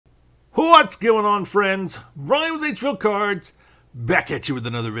What's going on, friends? Brian with HvilleCards, back at you with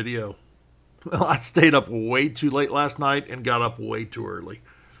another video. Well, I stayed up way too late last night and got up way too early.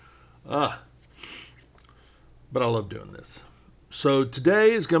 But I love doing this. So today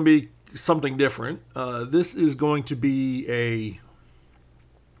is going to be something different. This is going to be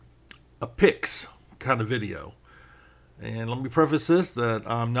a picks kind of video. And let me preface this that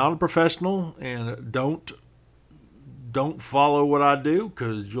I'm not a professional and don't follow what I do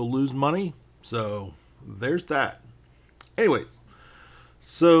because you'll lose money. So there's that. Anyways,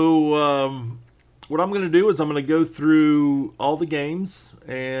 so what I'm going to do is I'm going to go through all the games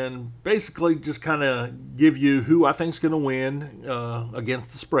and basically just kind of give you who I think is going to win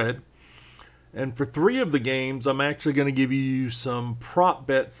against the spread. And for 3 of the games, I'm actually going to give you some prop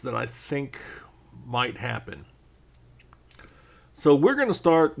bets that I think might happen. So we're going to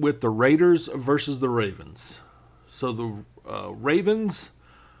start with the Raiders versus the Ravens. So the Ravens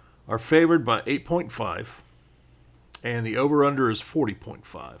are favored by 8.5, and the over-under is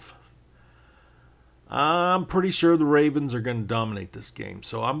 40.5. I'm pretty sure the Ravens are going to dominate this game,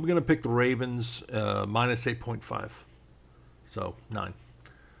 so I'm going to pick the Ravens minus 8.5, so 9.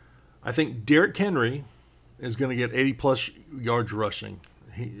 I think Derrick Henry is going to get 80-plus yards rushing.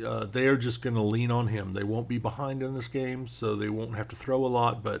 They are just going to lean on him. They won't be behind in this game, so they won't have to throw a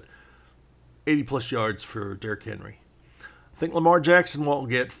lot, but 80-plus yards for Derrick Henry. I think Lamar Jackson will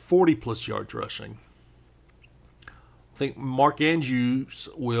get 40-plus yards rushing. I think Mark Andrews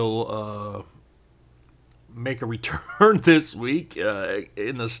will make a return this week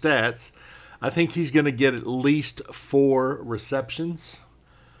in the stats. I think he's going to get at least 4 receptions.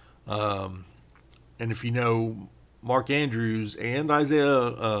 And if you know, Mark Andrews and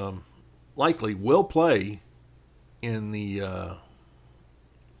Isaiah likely will play in the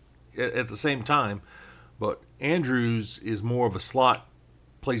at the same time, but Andrews is more of a slot,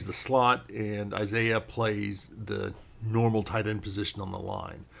 plays the slot, and Isaiah plays the normal tight end position on the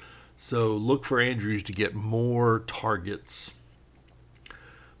line. So look for Andrews to get more targets.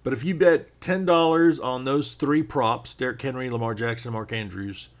 But if you bet $10 on those 3 props, Derrick Henry, Lamar Jackson, Mark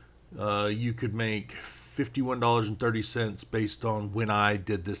Andrews, you could make $51.30 based on when I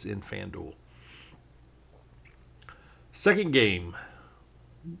did this in FanDuel. Second game.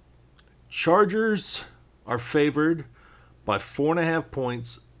 Chargers are favored by 4.5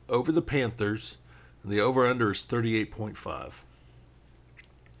 points over the Panthers, and the over-under is 38.5.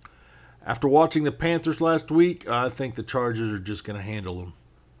 After watching the Panthers last week, I think the Chargers are just going to handle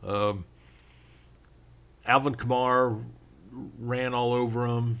them. Alvin Kamara ran all over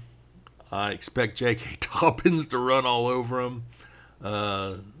them. I expect J.K. Dobbins to run all over them.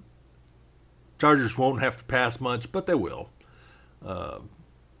 Chargers won't have to pass much, but they will.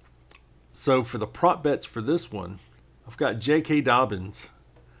 So for the prop bets for this one, I've got J.K. Dobbins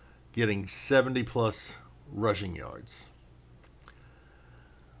getting 70-plus rushing yards.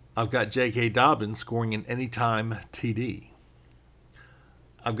 I've got J.K. Dobbins scoring an anytime TD.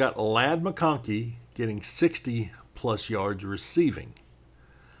 I've got Ladd McConkey getting 60-plus yards receiving.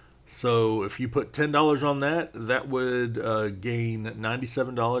 So if you put $10 on that, that would gain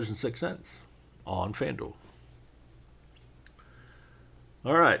 $97.06 on FanDuel.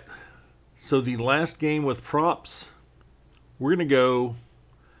 All right. So the last game with props, we're going to go,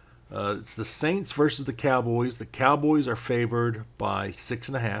 it's the Saints versus the Cowboys. The Cowboys are favored by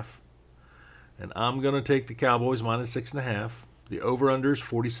 6.5. And I'm going to take the Cowboys minus 6.5. The over-under is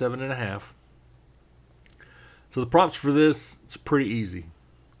 47.5. So the props for this, it's pretty easy.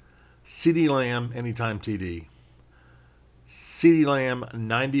 CeeDee Lamb, anytime TD. CeeDee Lamb,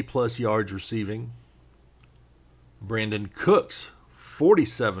 90-plus yards receiving. Brandon Cooks,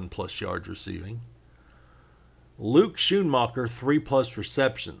 47-plus yards receiving. Luke Schoonmaker, 3-plus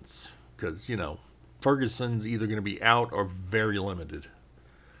receptions. Because, you know, Ferguson's either going to be out or very limited.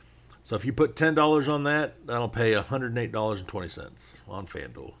 So if you put $10 on that, that'll pay $108.20 on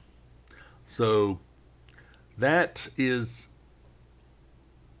FanDuel. So that is...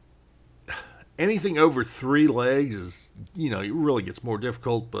 anything over 3 legs is, you know, it really gets more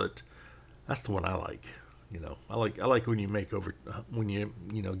difficult, but that's the one I like. You know, I like when you make over, when you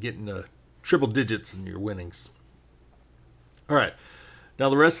get into triple digits in your winnings. All right. Now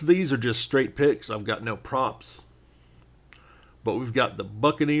the rest of these are just straight picks. I've got no props. But we've got the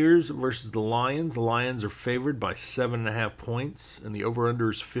Buccaneers versus the Lions. The Lions are favored by 7.5 points, and the over-under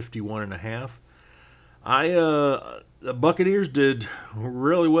is 51.5. The Buccaneers did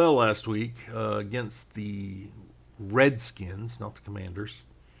really well last week against the Redskins, not the Commanders.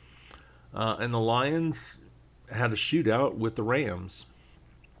 And the Lions had a shootout with the Rams.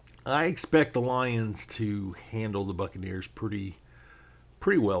 I expect the Lions to handle the Buccaneers pretty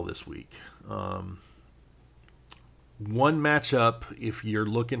pretty well this week. One matchup, if you're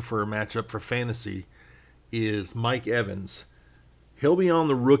looking for a matchup for fantasy, is Mike Evans. He'll be on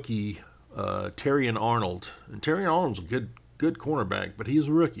the rookie Terrion Arnold. And Terrion Arnold's a good cornerback, but he's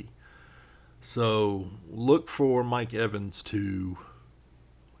a rookie. So look for Mike Evans to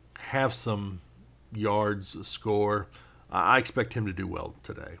have some yards, score. I expect him to do well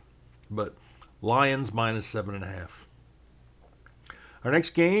today. But Lions -7.5. Our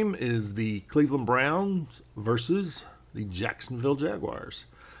next game is the Cleveland Browns versus the Jacksonville Jaguars.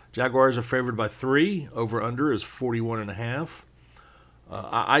 Jaguars are favored by 3. Over/under is 41.5.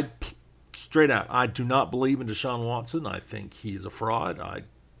 Straight out, I do not believe in Deshaun Watson. I think he's a fraud.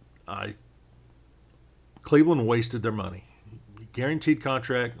 Cleveland wasted their money. Guaranteed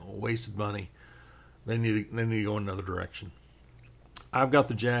contract, wasted money. They need to go in another direction. I've got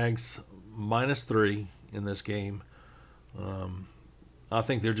the Jags -3 in this game. I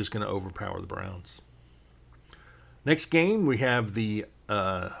think they're just going to overpower the Browns. Next game, we have the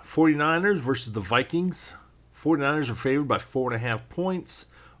 49ers versus the Vikings. 49ers are favored by 4.5 points.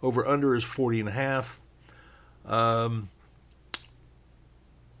 Over/under is 40.5.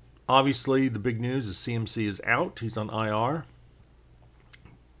 Obviously, the big news is CMC is out. He's on IR.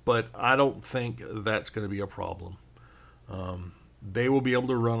 But I don't think that's going to be a problem. They will be able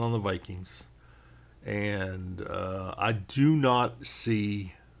to run on the Vikings. And I do not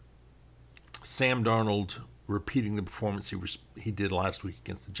see Sam Darnold repeating the performance he did last week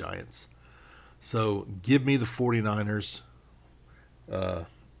against the Giants. So give me the 49ers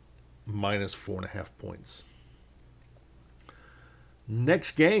 -4.5 points.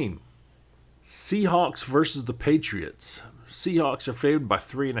 Next game, Seahawks versus the Patriots. Seahawks are favored by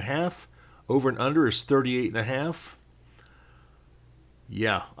 3.5. Over and under is 38.5.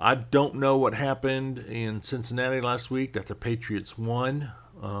 Yeah, I don't know what happened in Cincinnati last week that the Patriots won,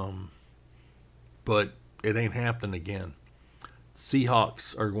 but it ain't happening again.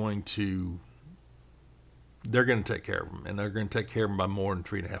 Seahawks are they're going to take care of them, and they're going to take care of them by more than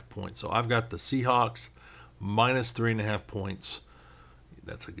 3.5 points. So I've got the Seahawks -3.5 points.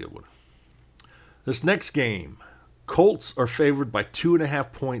 That's a good one. This next game, Colts are favored by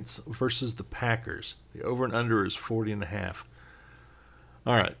 2.5 points versus the Packers. The over and under is 40.5.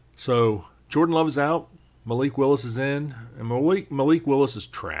 All right, so Jordan Love is out. Malik Willis is in, and Malik Willis is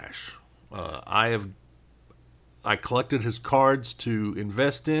trash. I collected his cards to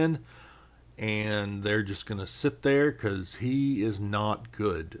invest in, and they're just going to sit there because he is not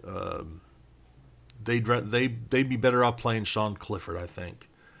good. They'd be better off playing Sean Clifford, I think.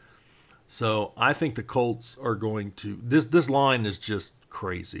 So I think the Colts are going to. This line is just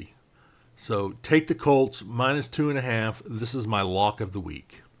crazy. So take the Colts -2.5. This is my lock of the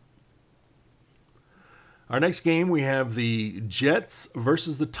week. Our next game, we have the Jets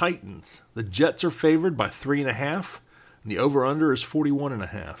versus the Titans. The Jets are favored by 3.5, and the over/under is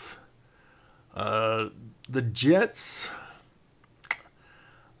 41.5. The Jets,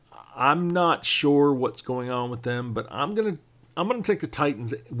 I'm not sure what's going on with them, but I'm gonna take the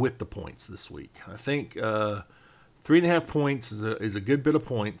Titans with the points this week. I think 3.5 points is a good bit of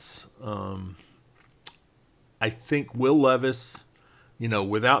points. I think Will Levis,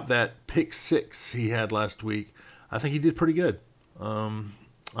 without that pick 6 he had last week, I think he did pretty good. I'm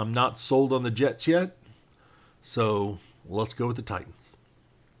not sold on the Jets yet, so let's go with the Titans.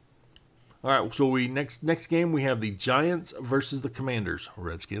 All right, so next game we have the Giants versus the Commanders,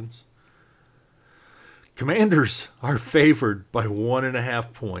 Redskins. Commanders are favored by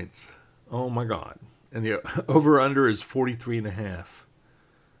 1.5 points. Oh my God. And the over/under is 43.5.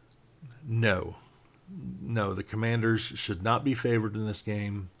 No, the Commanders should not be favored in this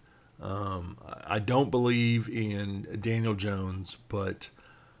game. I don't believe in Daniel Jones, but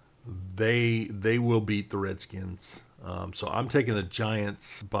they will beat the Redskins. So I'm taking the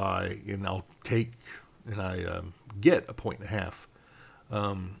Giants and I get 1.5 points.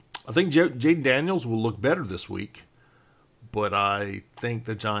 I think Jaden Daniels will look better this week, but I think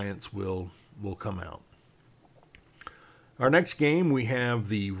the Giants will come out. Our next game, we have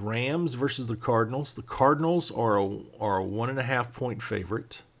the Rams versus the Cardinals. The Cardinals are a 1.5 point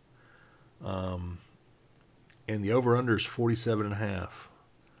favorite, and the over/under is 47.5.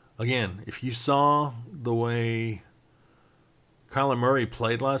 Again, if you saw the way Kyler Murray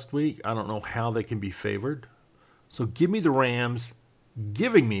played last week, I don't know how they can be favored. So give me the Rams,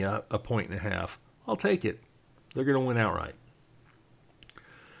 giving me a 1.5. I'll take it. They're going to win outright.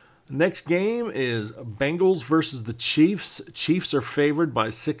 Next game is Bengals versus the Chiefs. Chiefs are favored by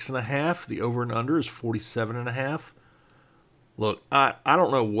 6.5. The over and under is 47.5. Look, I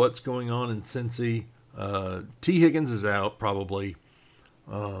don't know what's going on in Cincy. T. Higgins is out probably.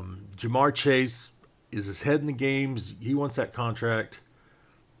 Jamar Chase is his head in the games. He wants that contract.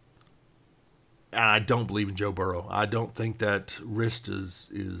 And I don't believe in Joe Burrow. I don't think that wrist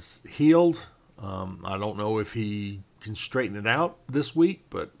is healed. I don't know if he can straighten it out this week,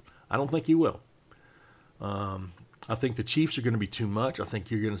 but I don't think he will. I think the Chiefs are going to be too much. I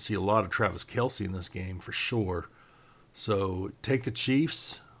think you're going to see a lot of Travis Kelce in this game for sure. So take the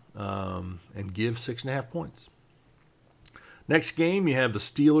Chiefs and give 6.5 points. Next game, you have the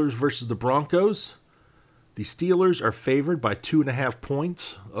Steelers versus the Broncos. The Steelers are favored by 2.5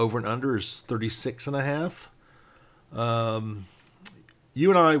 points. Over and under is 36.5. You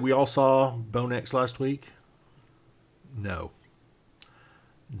and I, we all saw Bo Nix last week. No,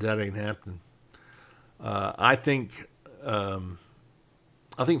 that ain't happening. I think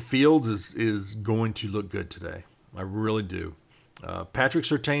Fields is going to look good today. I really do. Patrick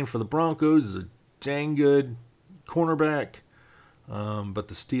Surtain for the Broncos is a dang good cornerback, but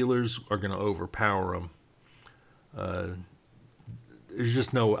the Steelers are going to overpower them. There's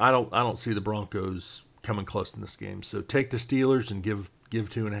just no. I don't see the Broncos coming close in this game. So take the Steelers and give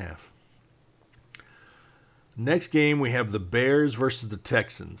 2.5. Next game, we have the Bears versus the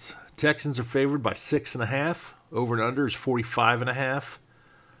Texans. Texans are favored by 6.5. Over and under is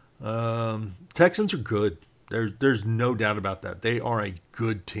 45.5. Texans are good. There's no doubt about that. They are a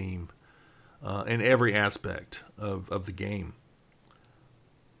good team in every aspect of the game.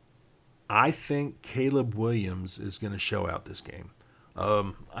 I think Caleb Williams is going to show out this game.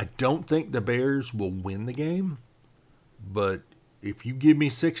 I don't think the Bears will win the game, but if you give me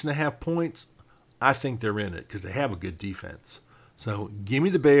 6.5 points, I think they're in it because they have a good defense. So give me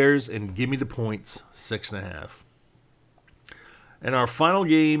the Bears and give me the points, 6.5. And our final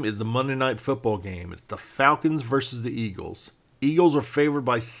game is the Monday Night Football game. It's the Falcons versus the Eagles. Eagles are favored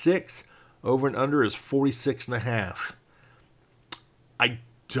by 6. Over and under is 46.5. I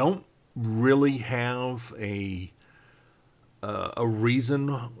don't really have a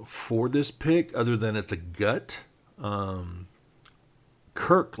reason for this pick other than it's a gut.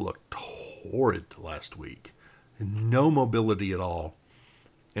 Kirk looked horrid last week. No mobility at all.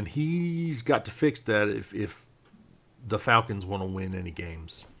 And he's got to fix that if the Falcons want to win any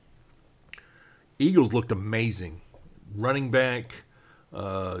games. Eagles looked amazing. Running back,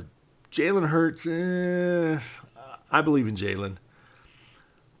 Jalen Hurts, I believe in Jalen.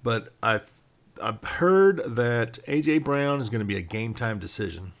 But I've heard that A.J. Brown is going to be a game-time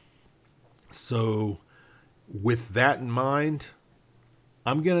decision. So with that in mind,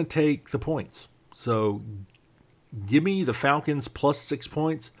 I'm going to take the points. So give me the Falcons plus 6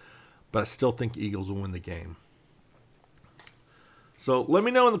 points, but I still think Eagles will win the game. So let me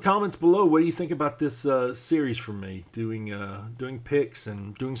know in the comments below what do you think about this series from me, doing picks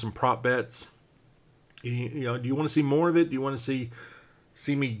and doing some prop bets. Do you want to see more of it? Do you want to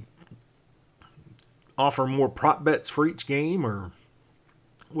see me offer more prop bets for each game, or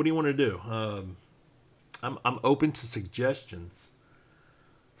what do you want to do? I'm open to suggestions.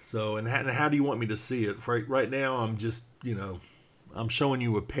 So, and how do you want me to see it? Right now, I'm just, I'm showing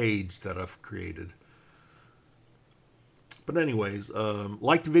you a page that I've created. But anyways,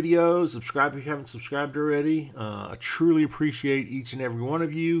 like the video, subscribe if you haven't subscribed already. I truly appreciate each and every one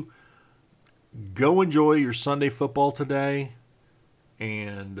of you. Go enjoy your Sunday football today.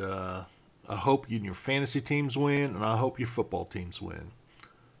 And I hope you and your fantasy teams win, and I hope your football teams win.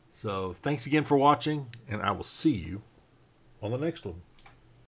 So thanks again for watching, and I will see you on the next one.